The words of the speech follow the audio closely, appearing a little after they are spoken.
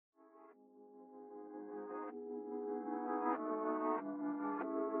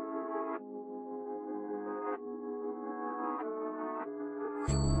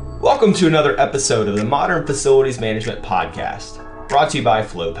Welcome to another episode of the Modern Facilities Management Podcast, brought to you by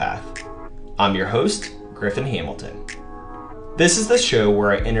FlowPath. I'm your host, Griffin Hamilton. This is the show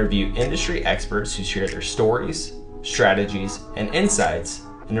where I interview industry experts who share their stories, strategies, and insights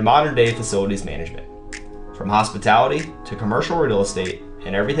into modern-day facilities management. From hospitality to commercial real estate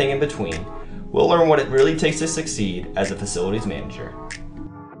and everything in between, we'll learn what it really takes to succeed as a facilities manager.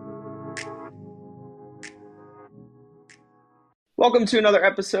 Welcome to another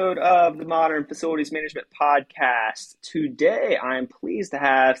episode of the Modern Facilities Management Podcast. Today, I'm pleased to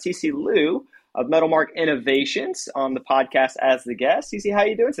have Cece Liu of Metalmark Innovations on the podcast as the guest. Cece, how are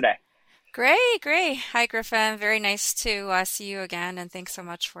you doing today? Great. Hi, Griffin. Very nice to see you again, and thanks so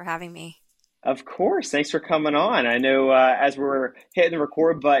much for having me. Of course. Thanks for coming on. I know as we're hitting the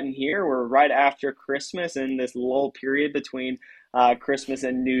record button here, we're right after Christmas and this lull period between Christmas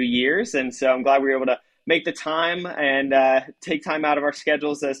and New Year's. And so I'm glad we were able to make the time and take time out of our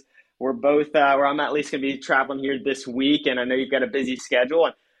schedules as we're both, where I'm at least going to be traveling here this week. And I know you've got a busy schedule,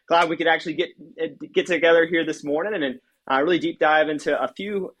 and glad we could actually get together here this morning and really deep dive into a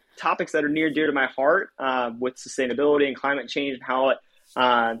few topics that are near and dear to my heart with sustainability and climate change and how it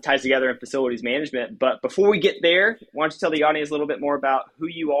ties together in facilities management. But before we get there, why don't you tell the audience a little bit more about who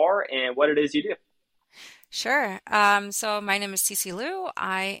you are and what it is you do? Sure. So my name is Cece Liu.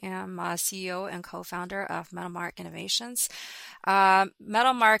 I am CEO and co-founder of Metalmark Innovations.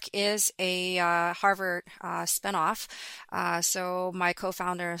 Metalmark is a Harvard spinoff. So my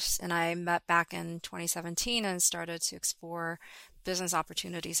co-founders and I met back in 2017 and started to explore business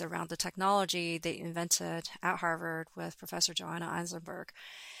opportunities around the technology they invented at Harvard with Professor Joanna Eisenberg.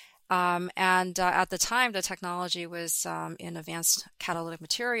 And at the time, the technology was in advanced catalytic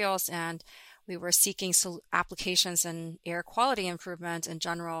materials, and we were seeking applications in air quality improvement in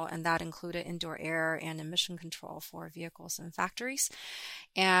general, and that included indoor air and emission control for vehicles and factories.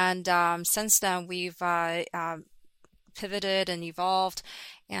 And since then, we've pivoted and evolved.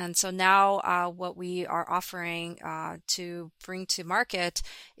 And so now what we are offering to bring to market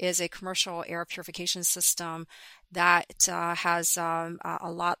is a commercial air purification system that has a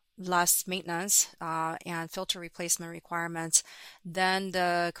lot less maintenance and filter replacement requirements than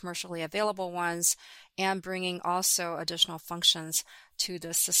the commercially available ones, and bringing also additional functions to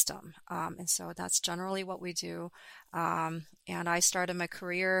the system. And so that's generally what we do. And I started my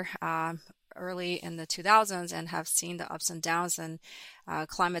career early in the 2000s and have seen the ups and downs in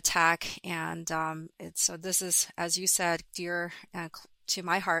climate tech. And so this is, as you said, dear to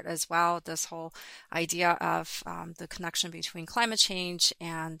my heart as well, this whole idea of the connection between climate change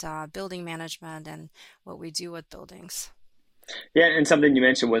and building management and what we do with buildings. Yeah, and something you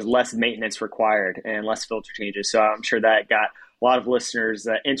mentioned was less maintenance required and less filter changes. So I'm sure that got a lot of listeners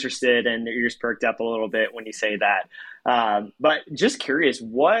interested, and their ears perked up a little bit when you say that. But just curious,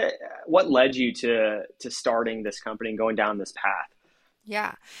 what led you to starting this company and going down this path?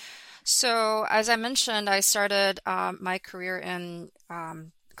 Yeah. So as I mentioned, I started my career in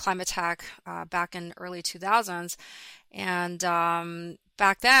climate tech back in early 2000s. And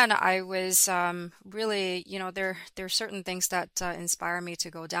back then I was really, there are certain things that inspire me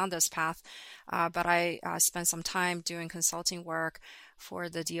to go down this path. But I spent some time doing consulting work for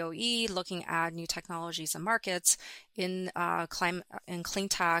the DOE, looking at new technologies and markets in clean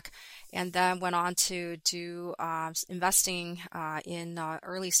tech, and then went on to do investing in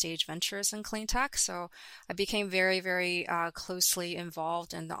early stage ventures in clean tech. So I became very, very closely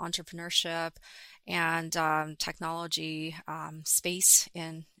involved in the entrepreneurship and technology space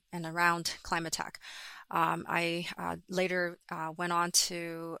in and around climate tech. I later went on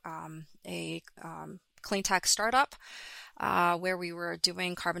to a clean tech startup where we were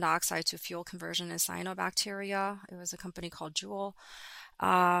doing carbon dioxide to fuel conversion in cyanobacteria. It was a company called Joule.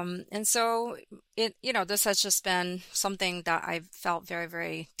 And so this has just been something that I've felt very,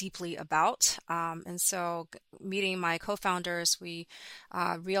 very deeply about. And so meeting my co-founders, we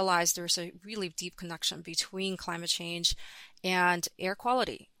realized there's a really deep connection between climate change and air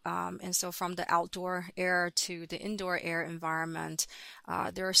quality. And so from the outdoor air to the indoor air environment,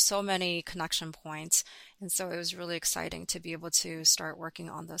 there are so many connection points. And so it was really exciting to be able to start working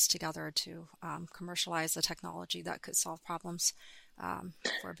on this together to commercialize the technology that could solve problems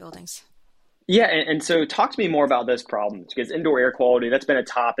for buildings. Yeah, and so talk to me more about those problems, because indoor air quality, that's been a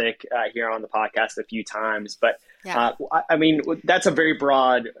topic here on the podcast a few times, but yeah. I mean, that's a very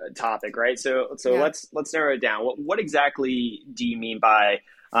broad topic, right? So yeah. Let's narrow it down. What exactly do you mean by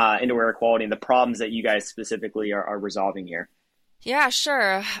indoor air quality and the problems that you guys specifically are resolving here? Yeah,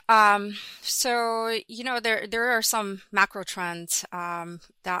 sure. So, there are some macro trends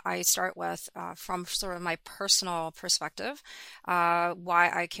that I start with from sort of my personal perspective,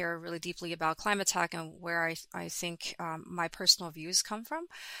 why I care really deeply about climate tech and where I think my personal views come from.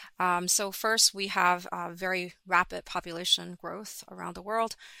 So first, we have very rapid population growth around the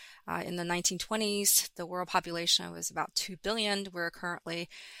world. In the 1920s, the world population was about 2 billion. We're currently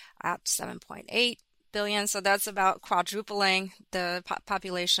at 7.8 billion. So that's about quadrupling the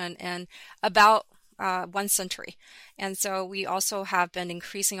population in about 1 century. And so we also have been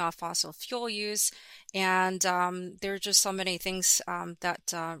increasing our fossil fuel use. And there are just so many things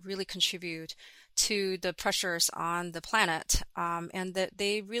that really contribute to the pressures on the planet, and that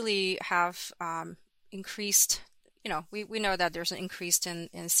they really have increased. We know that there's an increase in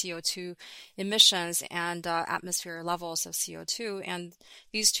CO2 emissions and atmosphere levels of CO2, and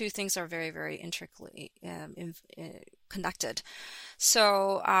these two things are very, very intricately connected.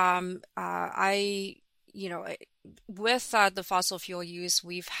 So you know, with the fossil fuel use,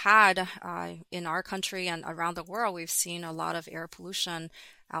 we've had in our country and around the world, we've seen a lot of air pollution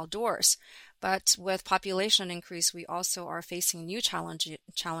outdoors. But with population increase, we also are facing new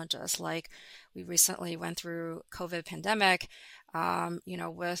challenges. Like we recently went through COVID pandemic.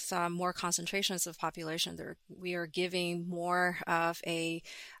 With more concentrations of population, we are giving more of a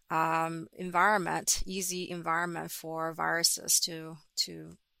easy environment for viruses to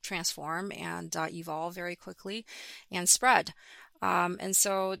transform and evolve very quickly and spread. And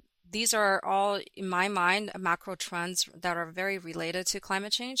so these are all, in my mind, macro trends that are very related to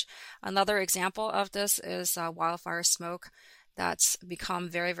climate change. Another example of this is wildfire smoke that's become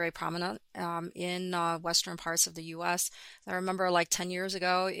very, very prominent in western parts of the U.S. I remember like 10 years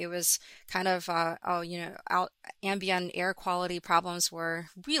ago, it was kind of, ambient air quality problems were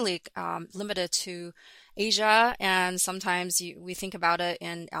really limited to Asia, and sometimes we think about it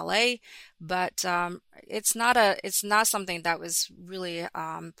in LA, but it's not something that was really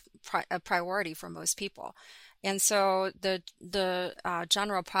a priority for most people. And so the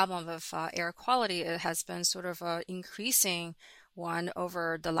general problem of air quality, it has been sort of a increasing one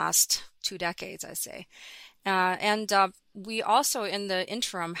over the last 2 decades, I say. And we also, in the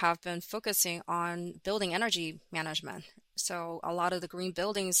interim, have been focusing on building energy management. So a lot of the green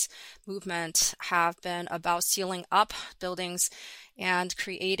buildings movement have been about sealing up buildings and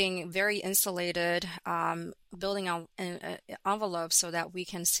creating very insulated building envelopes so that we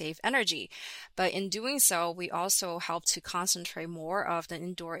can save energy. But in doing so, we also help to concentrate more of the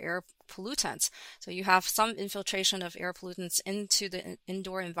indoor air pollutants. So you have some infiltration of air pollutants into the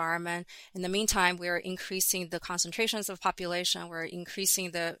indoor environment. In the meantime, we're increasing the concentrations of population. We're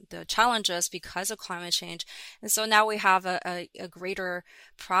increasing the challenges because of climate change. And so now we have a greater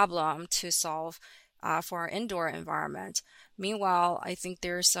problem to solve for our indoor environment. Meanwhile, I think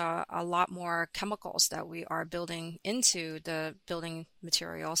there's a lot more chemicals that we are building into the building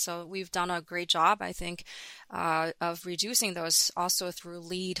material. So we've done a great job, I think, of reducing those also through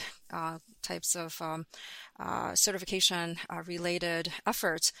LEED types of certification related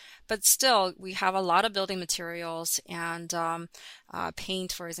efforts. But still, we have a lot of building materials and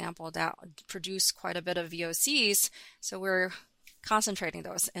paint, for example, that produce quite a bit of VOCs. So we're concentrating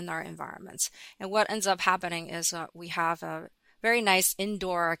those in our environments. And what ends up happening is we have a very nice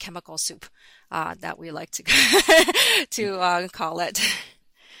indoor chemical soup that we like to to call it.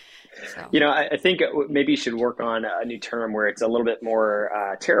 So. I think maybe you should work on a new term where it's a little bit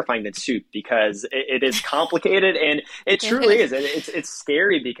more terrifying than soup because it is complicated and it truly is. It's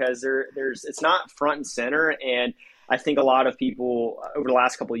scary because it's not front and center. And I think a lot of people over the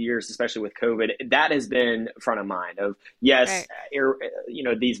last couple of years, especially with COVID, that has been front of mind of, yes,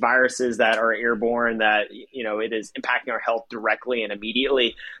 right. These viruses that are airborne, that, it is impacting our health directly and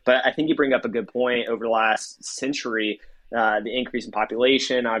immediately. But I think you bring up a good point over the last century. The increase in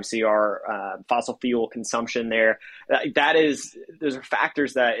population, obviously our fossil fuel consumption there. Those are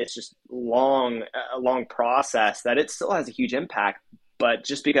factors that it's just a long process that it still has a huge impact. But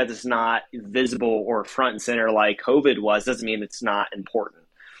just because it's not visible or front and center like COVID was, doesn't mean it's not important.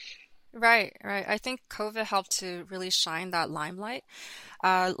 Right. I think COVID helped to really shine that limelight.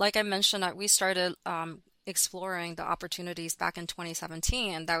 Like I mentioned, we started exploring the opportunities back in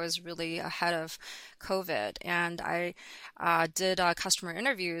 2017, and that was really ahead of COVID. And I did customer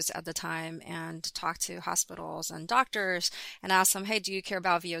interviews at the time and talked to hospitals and doctors and asked them, hey, do you care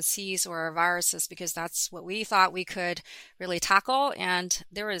about VOCs or viruses? Because that's what we thought we could really tackle. And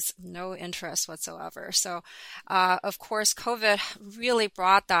there was no interest whatsoever. So, of course, COVID really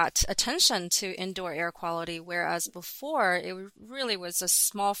brought that attention to indoor air quality, whereas before it really was a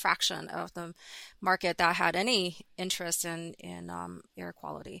small fraction of the market that that had any interest in air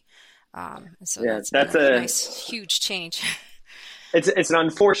quality. And so Yeah, that's been that's a a nice, huge change. it's an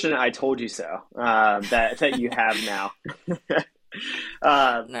unfortunate "I told you so" that you have now.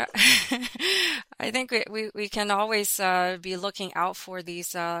 uh, No. I think we can always be looking out for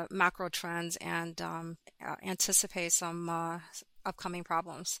these macro trends and anticipate some upcoming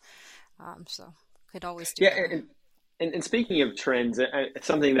problems. So could always do yeah, better. and speaking of trends,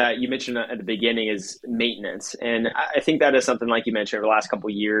 something that you mentioned at the beginning is maintenance, and I think that is something like you mentioned over the last couple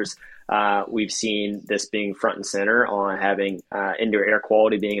of years. We've seen this being front and center on having indoor air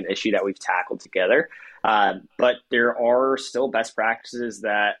quality being an issue that we've tackled together. But there are still best practices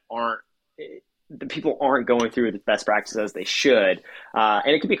that aren't the people aren't going through the best practices as they should, and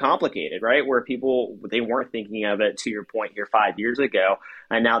it can be complicated, right? Where people they weren't thinking of it to your point here 5 years ago,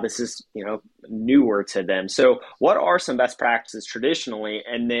 and now this is newer to them. So, what are some best practices traditionally,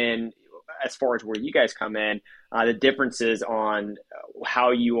 and then as far as where you guys come in, the differences on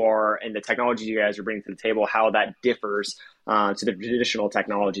how you are and the technologies you guys are bringing to the table, how that differs to the traditional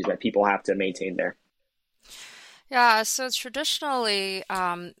technologies that people have to maintain there. Yeah, so traditionally,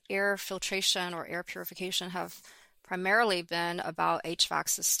 air filtration or air purification have primarily been about HVAC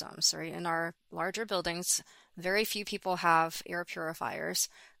systems, right? In our larger buildings, very few people have air purifiers,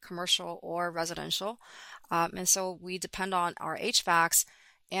 commercial or residential. And so we depend on our HVACs.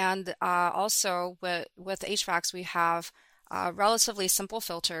 And also with HVACs, we have relatively simple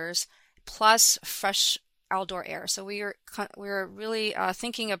filters plus fresh outdoor air. So we're really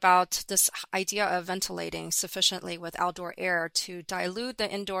thinking about this idea of ventilating sufficiently with outdoor air to dilute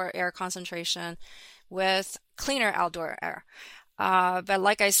the indoor air concentration with cleaner outdoor air. But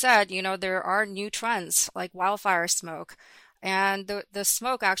like I said, there are new trends like wildfire smoke, and the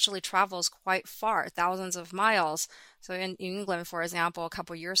smoke actually travels quite far, thousands of miles. So in England, for example, a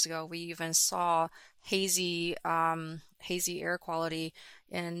couple of years ago, we even saw hazy air quality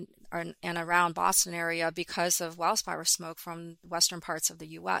in and around Boston area because of wildfire smoke from western parts of the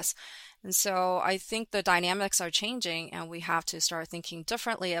U.S. And so I think the dynamics are changing, and we have to start thinking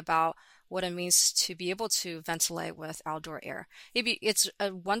differently about what it means to be able to ventilate with outdoor air. It's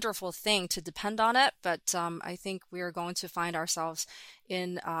a wonderful thing to depend on it, but I think we are going to find ourselves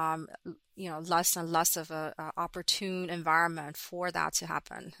in less and less of a opportune environment for that to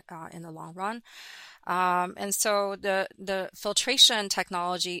happen in the long run. And so the filtration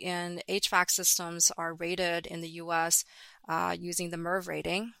technology in HVAC systems are rated in the U.S. Using the MERV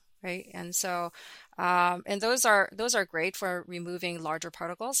rating, right? And so and those are great for removing larger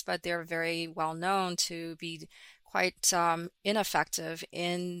particles, but they're very well known to be quite ineffective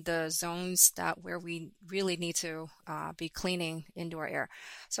in the zones where we really need to be cleaning indoor air.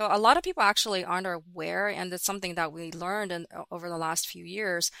 So a lot of people actually aren't aware, and it's something that we learned over the last few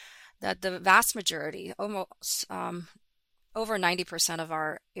years, that the vast majority, almost over 90% of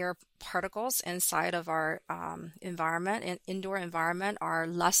our air particles inside of our indoor environment, are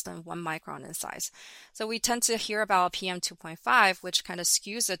less than 1 micron in size. So we tend to hear about PM 2.5, which kind of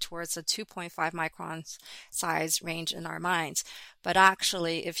skews it towards the 2.5 micron size range in our minds. But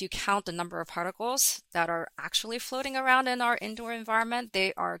actually, if you count the number of particles that are actually floating around in our indoor environment,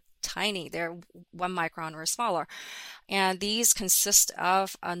 they are tiny. They're 1 micron or smaller. And these consist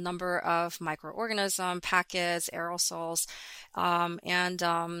of a number of microorganisms, packets, aerosols, and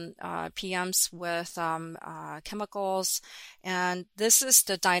PMs with chemicals. And this is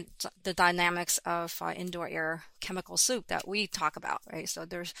the dynamics of indoor air chemical soup that we talk about, right? So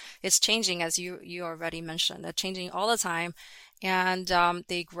it's changing, as you already mentioned. They're changing all the time. And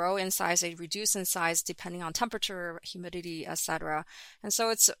they grow in size, they reduce in size depending on temperature, humidity, etc. And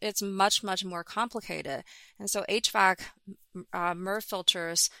so it's much, much more complicated. And so HVAC MERV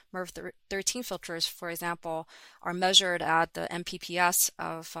filters, MERV 13 filters, for example, are measured at the MPPS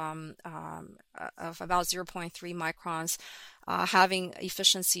of about 0.3 microns, having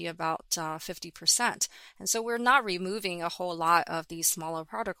efficiency about 50%. And so we're not removing a whole lot of these smaller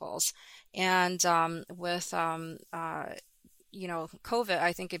particles. And with COVID,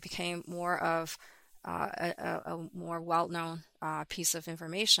 I think it became more of a more well-known piece of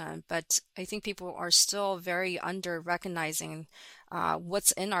information. But I think people are still very under recognizing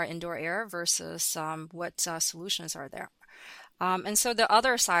what's in our indoor air versus what solutions are there. And so the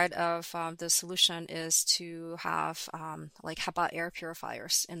other side of the solution is to have like HEPA air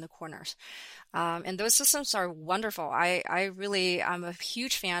purifiers in the corners. And those systems are wonderful. I'm a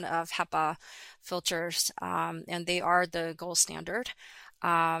huge fan of HEPA filters, and they are the gold standard.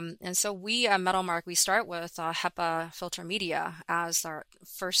 And so we at Metalmark, we start with HEPA filter media as our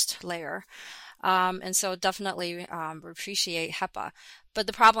first layer. And so definitely we appreciate HEPA. But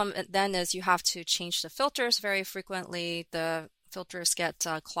the problem then is you have to change the filters very frequently. The filters get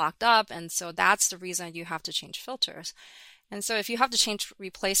clogged up, and so that's the reason you have to change filters. And so if you have to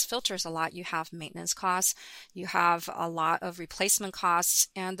replace filters a lot, you have maintenance costs, you have a lot of replacement costs,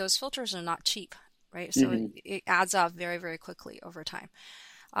 and those filters are not cheap, right? So Hmm. it adds up very, very quickly over time.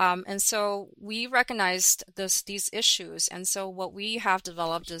 And so we recognized these issues. And so what we have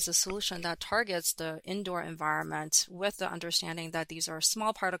developed is a solution that targets the indoor environment with the understanding that these are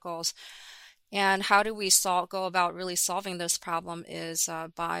small particles. And how do we go about really solving this problem is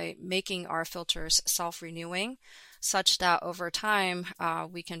by making our filters self-renewing, such that over time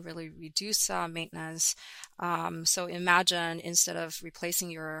we can really reduce maintenance. So imagine instead of replacing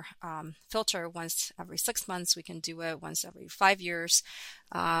your filter once every 6 months, we can do it once every 5 years.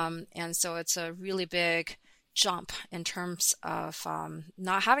 And so it's a really big jump in terms of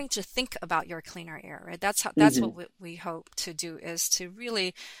not having to think about your cleaner air, right? That's Hmm. what we hope to do, is to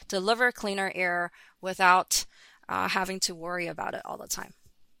really deliver cleaner air without having to worry about it all the time.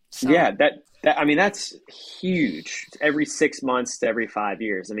 So Yeah, that I mean that's huge. Every 6 months to every 5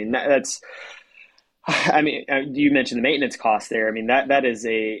 years. I mean that's I mean, you mentioned the maintenance cost there. I mean, that is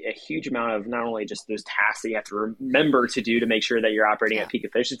a huge amount of not only just those tasks that you have to remember to do to make sure that you're operating at yeah, peak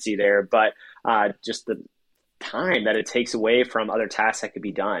efficiency there, but just the time that it takes away from other tasks that could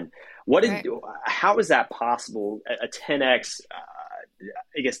be done. right. How is that possible? A 10x,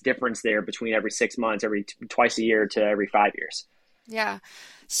 I guess, difference there between every 6 months, twice a year to every 5 years. Yeah.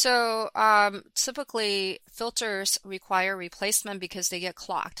 So typically filters require replacement because they get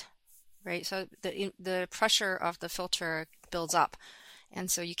clogged, right? So the pressure of the filter builds up. And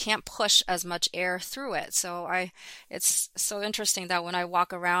so you can't push as much air through it. It's so interesting that when I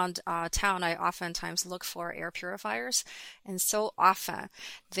walk around town, I oftentimes look for air purifiers, and so often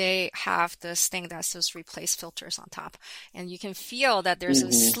they have this thing that says replace filters on top, and you can feel that there's a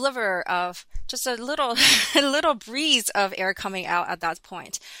Hmm. sliver of just a little, a little breeze of air coming out at that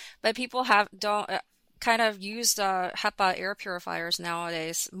point. But people have don't kind of use HEPA air purifiers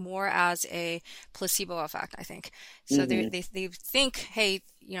nowadays more as a placebo effect, I think. So Hmm. they think, hey,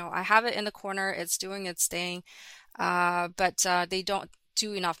 I have it in the corner, it's doing its thing, but they don't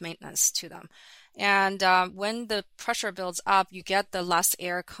do enough maintenance to them. And when the pressure builds up, you get the less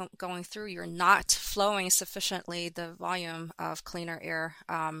air going through. You're not flowing sufficiently the volume of cleaner air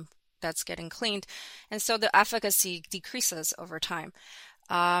that's getting cleaned. And so the efficacy decreases over time.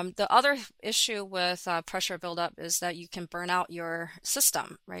 The other issue with pressure buildup is that you can burn out your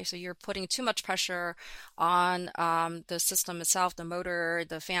system, right? So you're putting too much pressure on the system itself, the motor,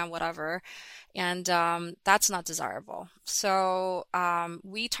 the fan, whatever, and that's not desirable. So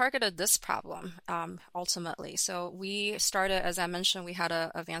we targeted this problem ultimately. So we started, as I mentioned, we had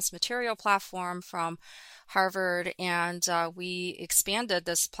an advanced material platform from Harvard, and we expanded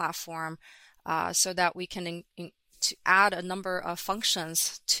this platform so that we can to add a number of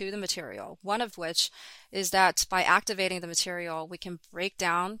functions to the material. One of which is that by activating the material, we can break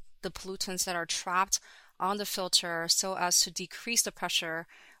down the pollutants that are trapped on the filter so as to decrease the pressure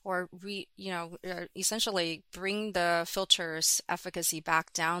or essentially bring the filter's efficacy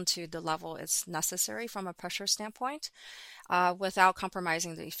back down to the level it's necessary from a pressure standpoint, without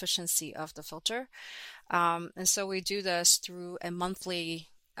compromising the efficiency of the filter. And so we do this through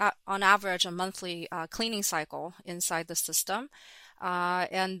on average, a monthly cleaning cycle inside the system.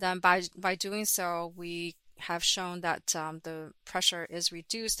 And then by doing so, we have shown that the pressure is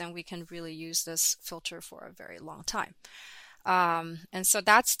reduced and we can really use this filter for a very long time. And so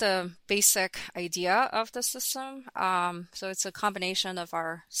that's the basic idea of the system. So it's a combination of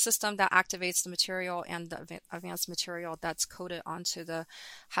our system that activates the material and the advanced material that's coated onto the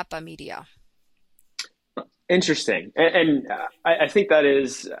HEPA media. Interesting, I think that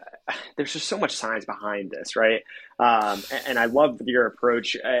is there's just so much science behind this, right? And I love your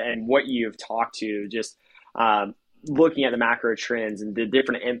approach and what you've talked to, just looking at the macro trends and the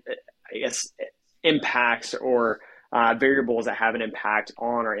different, I guess, impacts or variables that have an impact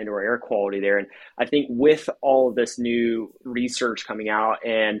on our indoor air quality there. And I think with all of this new research coming out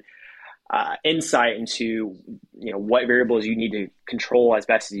and insight into what variables you need to control as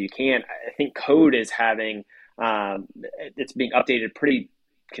best as you can, I think code is having it's being updated pretty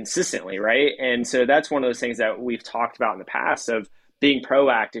consistently, right? And so that's one of those things that we've talked about in the past of being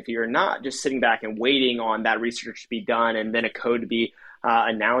proactive. You're not just sitting back and waiting on that research to be done and then a code to be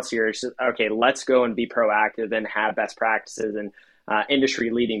announced here. It's just, okay, let's go and be proactive and have best practices and industry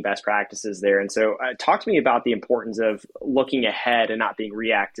leading best practices there. And so talk to me about the importance of looking ahead and not being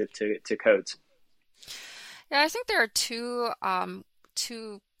reactive to codes. Yeah, I think there are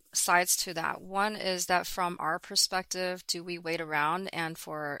two sides to that. One is that from our perspective, do we wait around and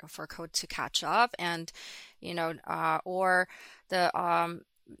for code to catch up, and or the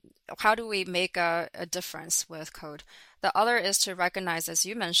how do we make a difference with code? The other is to recognize, as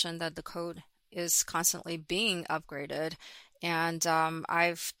you mentioned, that the code is constantly being upgraded. And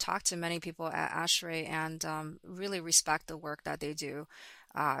I've talked to many people at ASHRAE and really respect the work that they do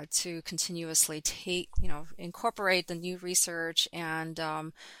to continuously incorporate the new research and,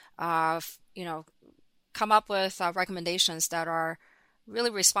 come up with recommendations that are really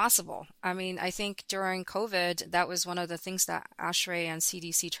responsible. I mean, I think during COVID, that was one of the things that ASHRAE and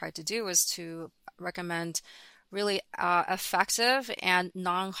CDC tried to do, was to recommend really effective and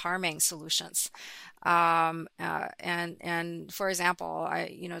non-harming solutions. And for example,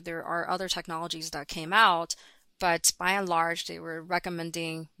 there are other technologies that came out, but by and large, they were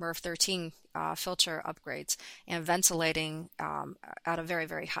recommending MERV 13 filter upgrades and ventilating at a very,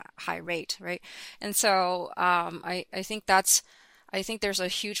 very high rate, right? And so I think there's a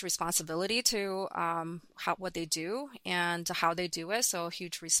huge responsibility to what they do and how they do it. So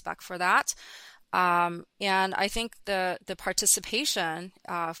huge respect for that. And I think the participation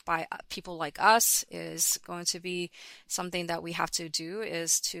by people like us is going to be something that we have to do,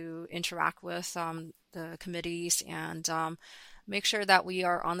 is to interact with the committees and make sure that we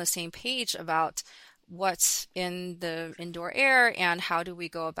are on the same page about what's in the indoor air and how do we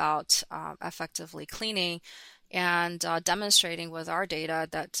go about effectively cleaning and demonstrating with our data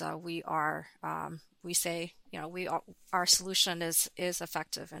that we say, our solution is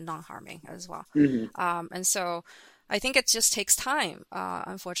effective and non-harming as well. Hmm. And so I think it just takes time.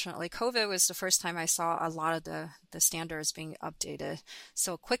 Unfortunately, COVID was the first time I saw a lot of the standards being updated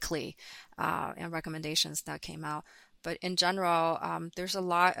so quickly and recommendations that came out. But in general, there's a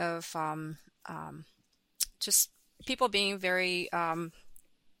lot of just people being very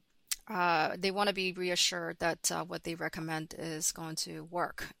they want to be reassured that what they recommend is going to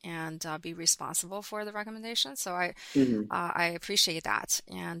work and be responsible for the recommendation. So Hmm. I appreciate that,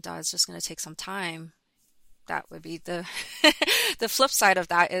 and it's just going to take some time. That would be the the flip side of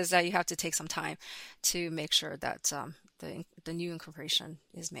that, is that you have to take some time to make sure that the new incorporation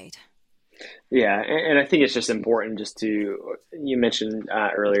is made. Yeah, and I think it's just important just to, you mentioned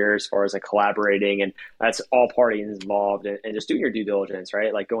earlier, as far as like collaborating, and that's all parties involved, and just doing your due diligence,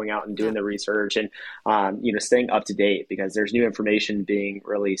 right? Like going out and doing Yeah. the research and staying up to date, because there's new information being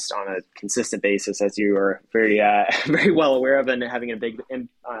released on a consistent basis, as you are very very well aware of, and having a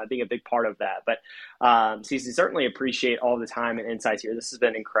being a big part of that. But Cece, certainly appreciate all the time and insights here. This has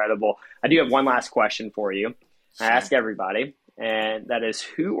been incredible. I do have one last question for you. I Sure. ask everybody, and that is,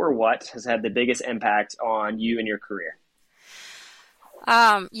 who or what has had the biggest impact on you and your career?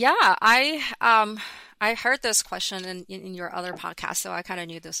 Yeah, I heard this question in your other podcast, so I kind of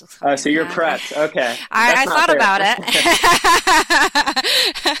knew this was So coming, you're and prepped. Okay, I that's not thought fair. about it.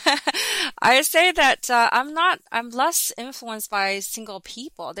 I say that I'm less influenced by single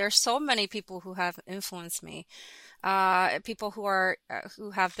people. There's so many people who have influenced me, people who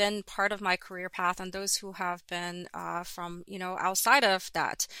have been part of my career path, and those who have been from outside of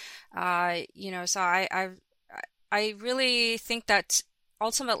that. So I really think that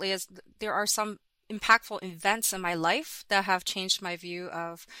ultimately is there are some impactful events in my life that have changed my view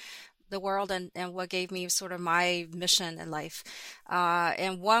of the world, and what gave me sort of my mission in life.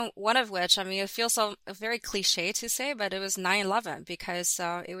 And one of which, I mean, it feels so very cliche to say, but it was 9/11, because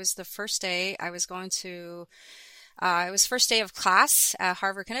it was the first day I was going to it was first day of class at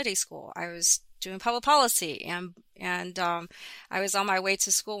Harvard Kennedy School. I was doing public policy, and I was on my way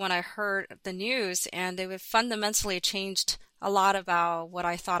to school when I heard the news, and it would fundamentally changed a lot about what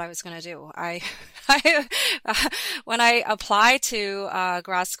I thought I was going to do. I when I applied to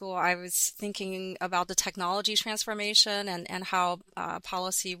grad school, I was thinking about the technology transformation and how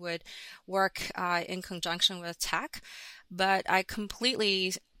policy would work in conjunction with tech. But I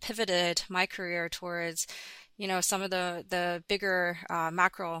completely pivoted my career towards some of the bigger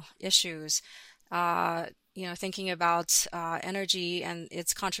macro issues, thinking about energy and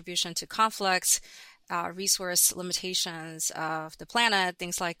its contribution to conflicts, resource limitations of the planet,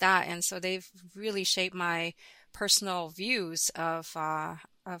 things like that. And so they've really shaped my personal views of how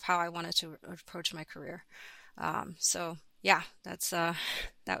I wanted to approach my career. So yeah, that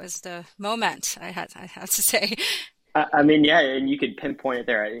was the moment I had to say. I mean, yeah, and you could pinpoint it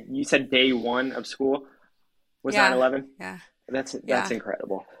there. You said day one of school was nine Yeah, eleven. yeah, That's yeah.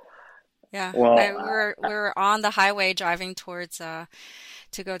 incredible. Yeah, Well, we were on the highway driving towards to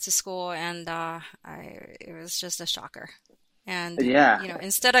go to school, and it was just a shocker. And, Yeah.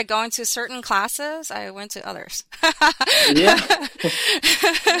 instead of going to certain classes, I went to others. Yeah.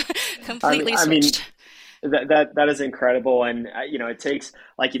 Completely I mean, switched. that is incredible, and it takes,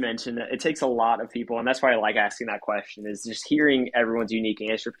 like you mentioned, it takes a lot of people, and that's why I like asking that question. Is just hearing everyone's unique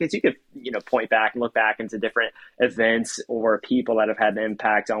answer, because you could point back and look back into different events or people that have had an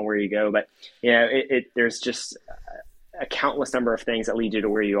impact on where you go, but there's just a countless number of things that lead you to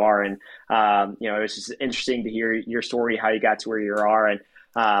where you are, and it was just interesting to hear your story, how you got to where you are, and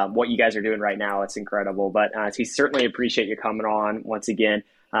what you guys are doing right now. It's incredible. But we certainly appreciate you coming on once again.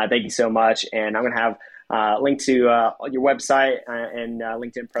 Thank you so much. And I'm going to have link to your website and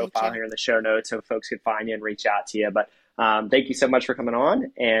LinkedIn Thank profile you. here in the show notes so folks could find you and reach out to you. But thank you so much for coming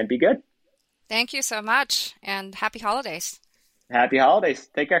on, and be good. Thank you so much, and happy holidays. Happy holidays.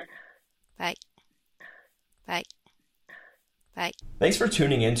 Take care. Bye. Bye. Bye. Thanks for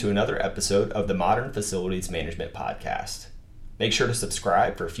tuning in to another episode of the Modern Facilities Management Podcast. Make sure to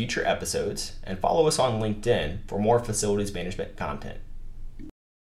subscribe for future episodes and follow us on LinkedIn for more facilities management content.